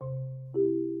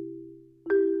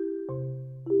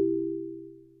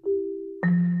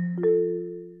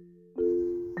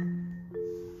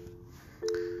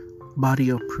Body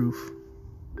of proof.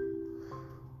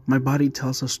 My body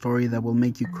tells a story that will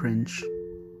make you cringe.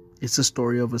 It's the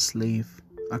story of a slave,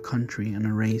 a country, and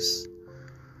a race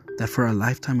that for a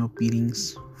lifetime of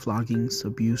beatings, floggings,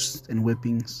 abuse, and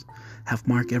whippings have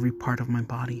marked every part of my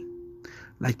body,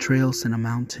 like trails in a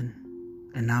mountain,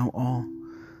 and now all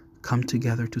come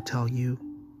together to tell you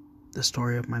the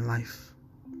story of my life.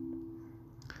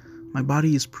 My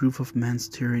body is proof of man's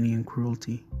tyranny and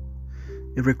cruelty.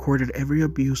 It recorded every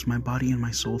abuse my body and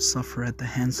my soul suffer at the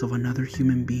hands of another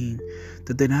human being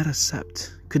that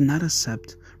could not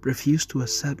accept, refused to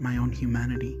accept my own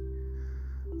humanity,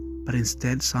 but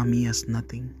instead saw me as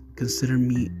nothing, considered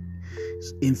me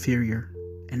inferior,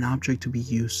 an object to be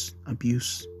used,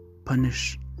 abused,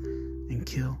 punished, and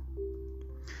killed.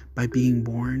 By being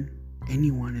born,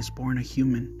 anyone is born a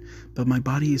human, but my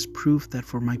body is proof that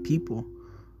for my people,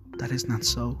 that is not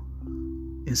so.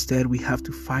 Instead, we have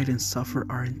to fight and suffer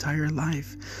our entire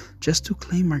life just to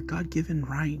claim our God-given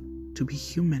right to be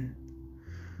human.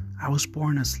 I was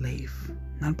born a slave,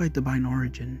 not by divine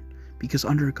origin, because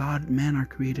under God, men are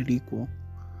created equal,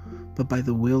 but by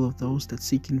the will of those that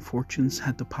seeking fortunes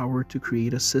had the power to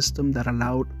create a system that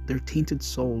allowed their tainted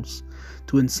souls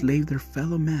to enslave their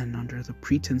fellow men under the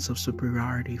pretense of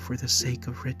superiority for the sake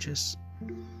of riches.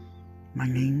 My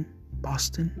name,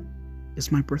 Boston,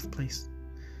 is my birthplace.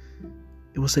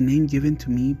 It was a name given to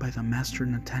me by the Master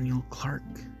Nathaniel Clark.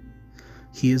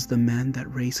 He is the man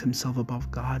that raised himself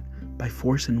above God by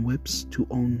force and whips to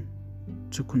own,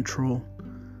 to control,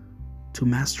 to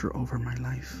master over my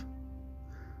life.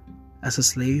 As a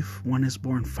slave, one is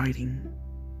born fighting,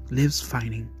 lives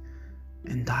fighting,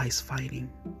 and dies fighting.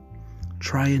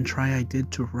 Try I did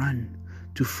to run,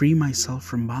 to free myself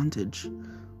from bondage,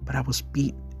 but I was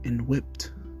beat and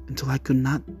whipped until I could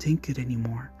not think it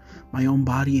anymore. My own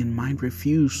body and mind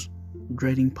refused,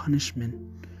 dreading punishment,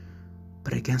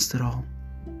 but against it all,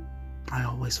 I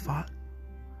always fought.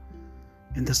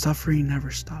 And the suffering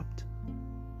never stopped,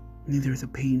 neither the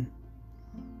pain.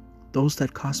 Those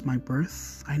that caused my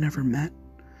birth, I never met.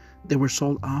 They were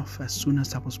sold off as soon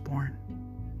as I was born.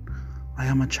 I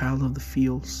am a child of the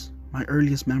fields. My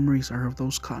earliest memories are of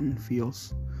those cotton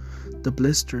fields. The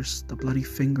blisters, the bloody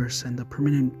fingers, and the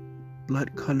permanent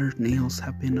blood-colored nails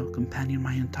have been a companion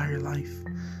my entire life.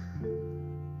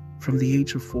 From the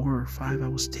age of 4 or 5, I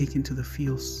was taken to the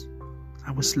fields.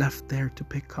 I was left there to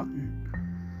pick cotton.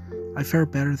 I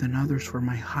fared better than others, for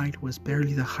my height was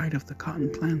barely the height of the cotton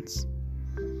plants.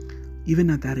 Even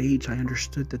at that age, I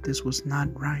understood that this was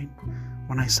not right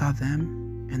when I saw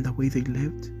them and the way they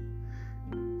lived,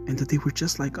 and that they were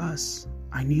just like us.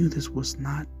 I knew this was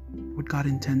not what God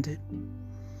intended.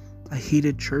 I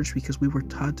hated church because we were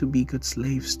taught to be good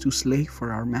slaves, to slave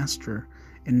for our master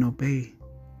and obey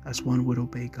as one would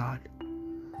obey God.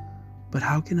 But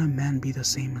how can a man be the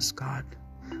same as God?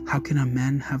 How can a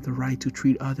man have the right to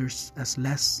treat others as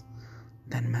less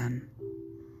than man?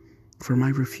 For my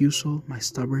refusal, my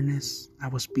stubbornness, I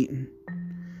was beaten.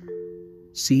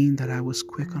 Seeing that I was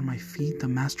quick on my feet, the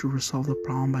master resolved the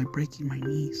problem by breaking my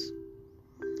knees.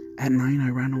 At 9, I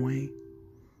ran away,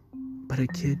 but a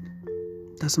kid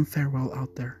doesn't fare well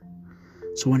out there.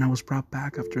 So when I was brought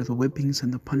back after the whippings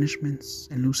and the punishments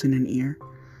and losing an ear,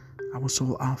 I was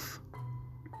sold off.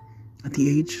 At the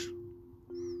age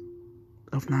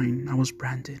of 9, I was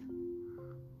branded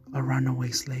a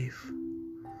runaway slave.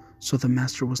 So the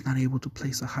master was not able to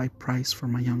place a high price for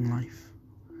my young life.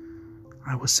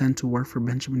 I was sent to work for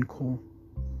Benjamin Cole.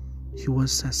 He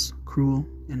was as cruel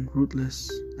and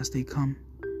ruthless as they come.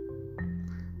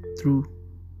 Through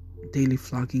daily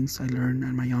floggings, I learned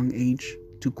at my young age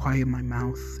to quiet my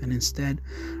mouth and instead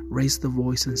raise the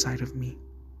voice inside of me.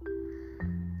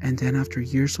 And then after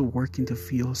years of working the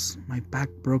fields, my back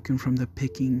broken from the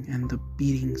picking and the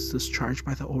beatings discharged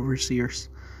by the overseers,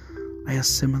 I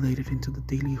assimilated into the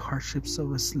daily hardships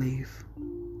of a slave.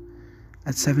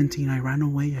 At 17, I ran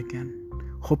away again,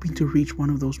 hoping to reach one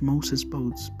of those Moses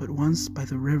boats, but once by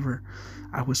the river,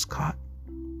 I was caught.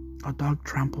 A dog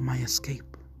trampled my escape.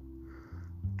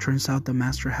 Turns out the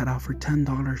master had offered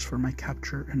 $10 for my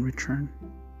capture and return.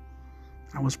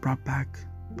 I was brought back,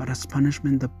 but as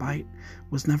punishment, the bite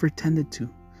was never tended to.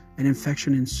 An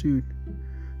infection ensued.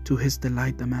 To his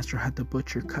delight, the master had the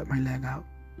butcher cut my leg out.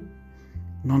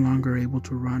 No longer able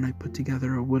to run, I put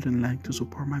together a wooden leg to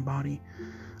support my body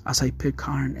as I picked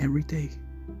cotton every day.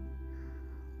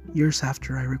 Years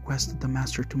after, I requested the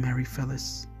master to marry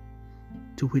Phyllis,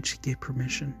 to which he gave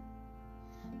permission.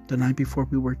 The night before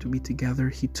we were to be together,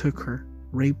 he took her,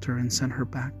 raped her, and sent her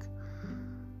back.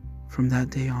 From that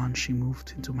day on, she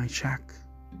moved into my shack.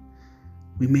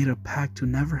 We made a pact to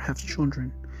never have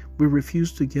children. We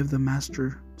refused to give the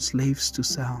master slaves to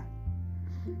sell.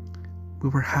 We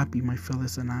were happy, my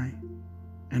Phyllis and I,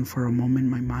 and for a moment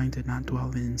my mind did not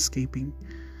dwell in escaping.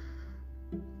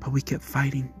 But we kept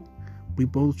fighting. We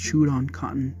both chewed on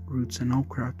cotton roots and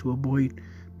okra to avoid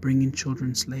bringing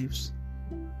children slaves.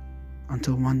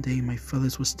 Until one day my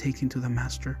Phyllis was taken to the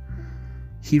master.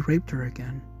 He raped her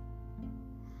again.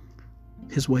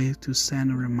 His way to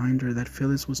send a reminder that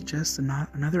Phyllis was just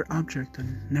another object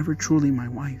and never truly my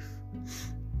wife.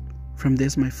 From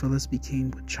this my Phyllis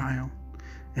became with child,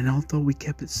 and although we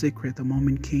kept it secret, the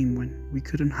moment came when we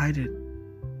couldn't hide it.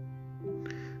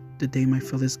 The day my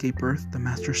Phyllis gave birth, the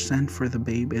master sent for the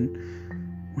babe, and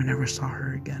we never saw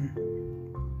her again.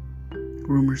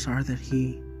 Rumors are that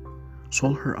he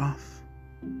sold her off.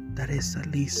 That is at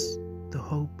least the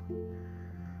hope.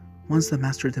 Once the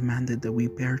master demanded that we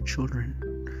bear children.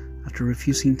 After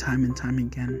refusing time and time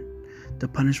again, the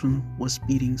punishment was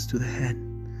beatings to the head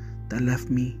that left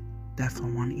me deaf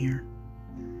on one ear.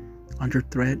 Under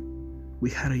threat, we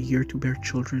had a year to bear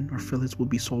children or Phyllis would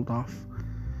be sold off.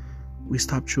 We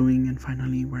stopped chewing and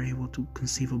finally were able to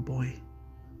conceive a boy.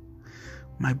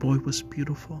 My boy was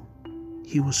beautiful.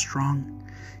 He was strong.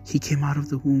 He came out of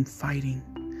the womb fighting.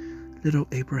 Little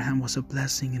Abraham was a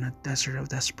blessing in a desert of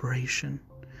desperation.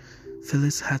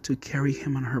 Phyllis had to carry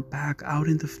him on her back out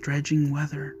in the dredging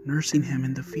weather, nursing him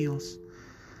in the fields.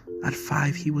 At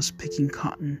 5, he was picking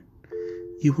cotton.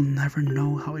 You will never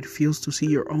know how it feels to see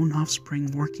your own offspring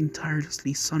working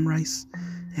tirelessly sunrise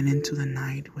and into the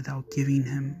night without giving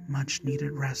him much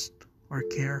needed rest or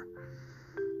care.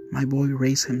 My boy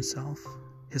raised himself.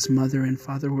 His mother and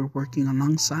father were working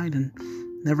alongside and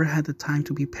never had the time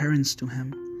to be parents to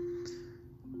him.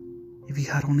 If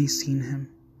you had only seen him,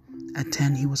 at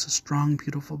 10 he was a strong,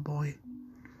 beautiful boy.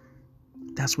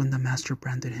 That's when the master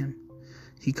branded him.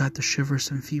 He got the shivers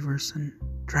and fevers and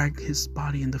dragged his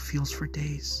body in the fields for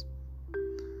days.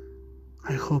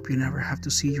 I hope you never have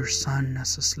to see your son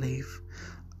as a slave.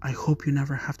 I hope you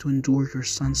never have to endure your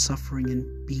son suffering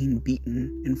and being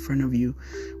beaten in front of you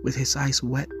with his eyes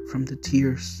wet from the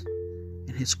tears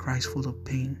and his cries full of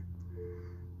pain.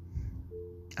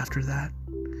 After that,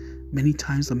 many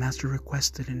times the master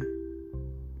requested and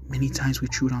many times we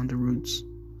chewed on the roots.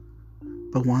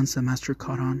 But once the master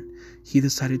caught on, he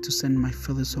decided to send my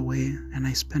Phyllis away, and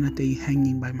I spent a day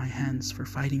hanging by my hands for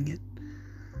fighting it.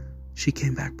 She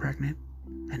came back pregnant,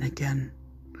 and again,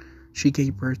 she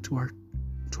gave birth to our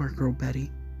girl Betty.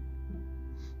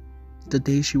 The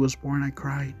day she was born, I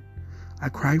cried. I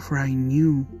cried for I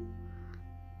knew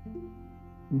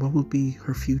what would be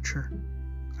her future.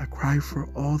 I cried for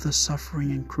all the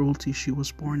suffering and cruelty she was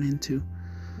born into.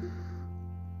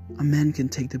 A man can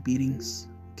take the beatings,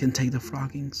 can take the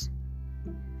floggings,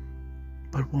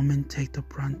 but women take the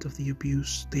brunt of the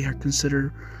abuse. They are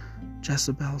considered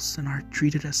Jezebels and are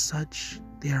treated as such.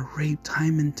 They are raped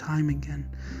time and time again,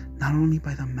 not only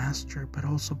by the master but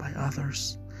also by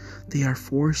others. They are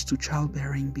forced to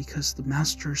childbearing because the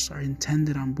masters are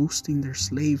intended on boosting their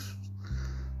slaves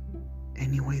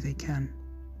any way they can.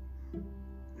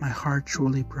 My heart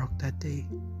truly broke that day.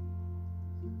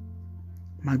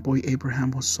 My boy Abraham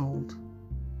was sold.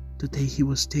 The day he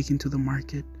was taken to the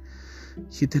market,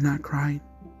 he did not cry,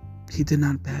 he did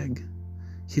not beg,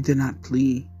 he did not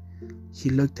plead.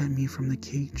 He looked at me from the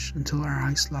cage until our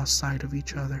eyes lost sight of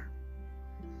each other.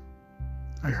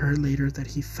 I heard later that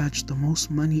he fetched the most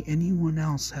money anyone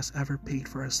else has ever paid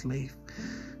for a slave,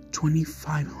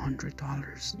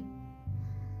 $2,500.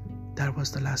 That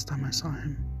was the last time I saw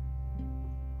him.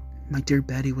 My dear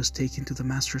Betty was taken to the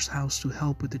master's house to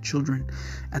help with the children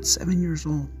at 7 years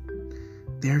old.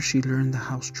 There she learned the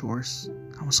house chores.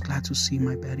 I was glad to see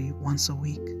my Betty once a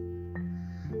week.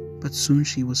 But soon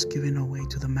she was given away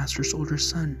to the master's older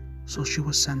son, so she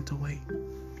was sent away.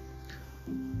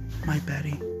 My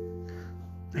Betty.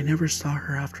 I never saw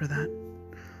her after that.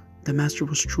 The master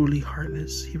was truly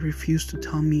heartless. He refused to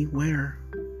tell me where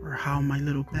or how my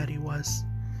little Betty was.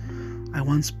 I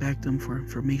once begged him for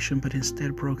information, but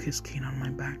instead broke his cane on my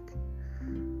back.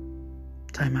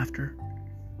 Time after,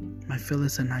 my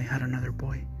Phyllis and I had another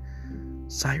boy,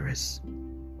 Cyrus.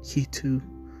 He too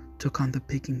took on the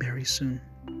picking very soon.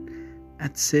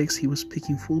 At 6, he was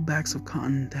picking full bags of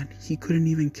cotton that he couldn't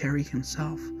even carry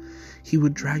himself. He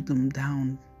would drag them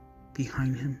down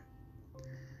behind him.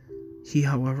 He,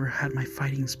 however, had my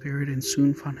fighting spirit and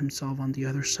soon found himself on the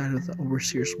other side of the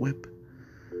overseer's whip.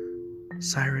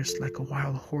 Cyrus, like a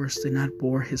wild horse, did not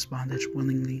bore his bondage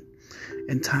willingly,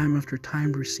 and time after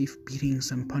time received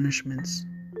beatings and punishments.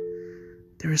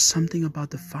 There is something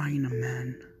about defying a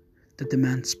man that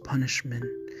demands punishment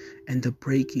and the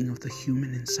breaking of the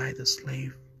human inside the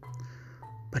slave.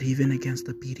 But even against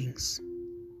the beatings,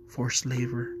 forced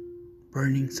labor,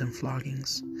 burnings and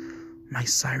floggings, My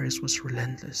Cyrus was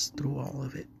relentless through all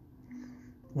of it.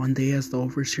 One day, as the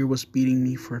overseer was beating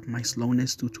me for my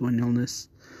slowness due to an illness,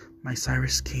 my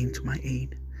Cyrus came to my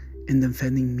aid. In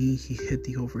defending me, he hit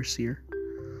the overseer.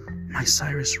 My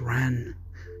Cyrus ran.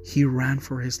 He ran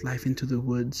for his life into the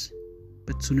woods,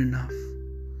 but soon enough,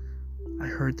 I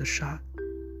heard the shot.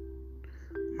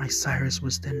 My Cyrus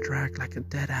was then dragged like a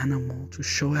dead animal to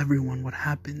show everyone what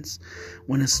happens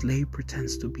when a slave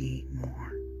pretends to be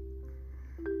more.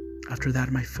 After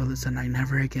that, my Phyllis and I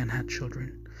never again had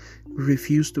children. We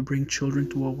refused to bring children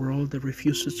to a world that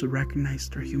refuses to recognize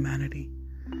their humanity.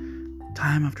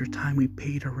 Time after time, we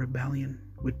paid our rebellion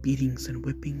with beatings and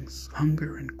whippings,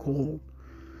 hunger and cold.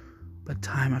 But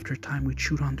time after time, we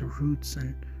chewed on the roots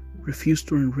and refused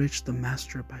to enrich the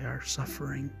master by our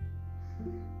suffering.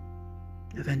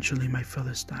 Eventually, my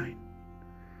Phyllis died.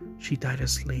 She died a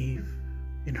slave.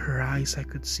 In her eyes, I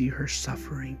could see her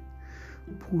suffering.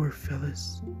 Poor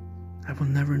Phyllis. I will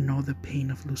never know the pain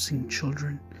of losing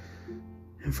children,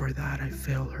 and for that I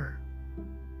fail her.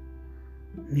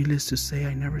 Needless to say,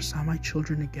 I never saw my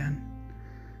children again,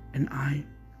 and I,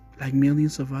 like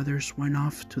millions of others, went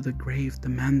off to the grave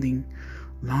demanding,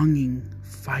 longing,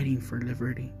 fighting for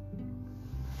liberty.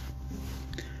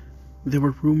 There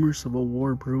were rumors of a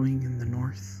war brewing in the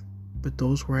north, but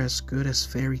those were as good as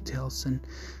fairy tales, and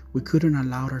we couldn't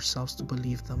allow ourselves to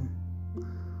believe them.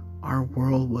 Our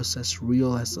world was as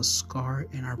real as the scar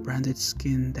in our branded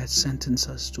skin that sentenced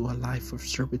us to a life of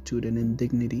servitude and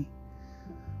indignity.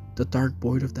 The dark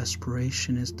void of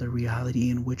desperation is the reality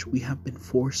in which we have been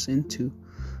forced into,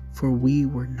 for we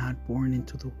were not born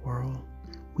into the world.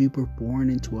 We were born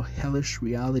into a hellish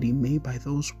reality made by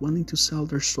those willing to sell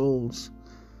their souls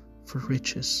for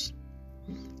riches.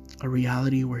 A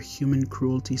reality where human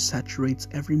cruelty saturates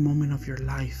every moment of your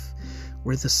life,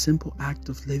 where the simple act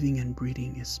of living and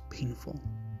breathing is painful.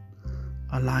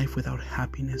 A life without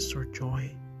happiness or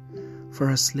joy. For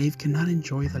a slave cannot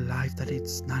enjoy the life that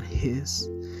is not his,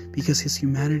 because his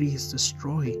humanity is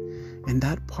destroyed, and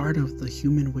that part of the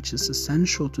human which is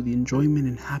essential to the enjoyment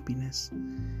and happiness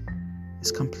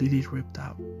is completely ripped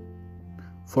out.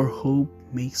 For hope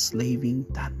makes slaving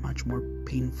that much more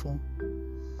painful.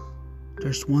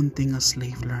 There's one thing a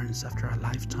slave learns after a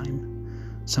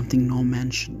lifetime, something no man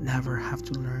should never have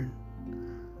to learn.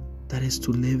 That is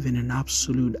to live in an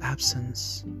absolute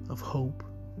absence of hope.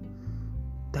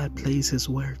 That place is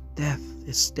where death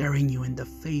is staring you in the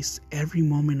face every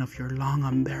moment of your long,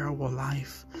 unbearable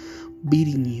life,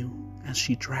 beating you as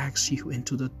she drags you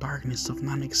into the darkness of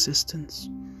non-existence.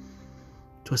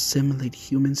 To assimilate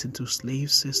humans into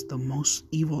slaves is the most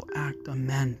evil act a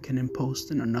man can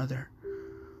impose on another.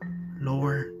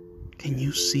 Lord, can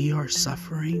you see our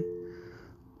suffering?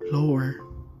 Lord,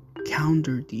 count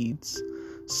their deeds,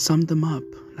 sum them up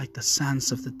like the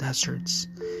sands of the deserts,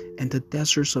 and the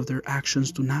deserts of their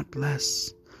actions do not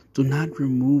bless, do not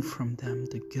remove from them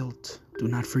the guilt, do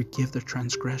not forgive their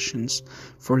transgressions,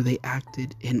 for they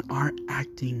acted and are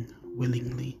acting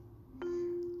willingly.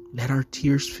 Let our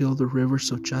tears fill the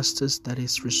rivers of justice that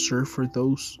is reserved for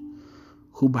those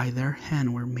who by their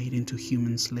hand were made into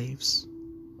human slaves.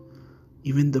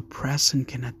 Even the present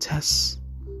can attest.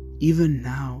 Even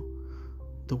now,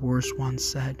 the words once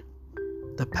said,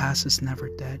 the past is never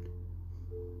dead.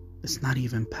 It's not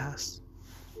even past.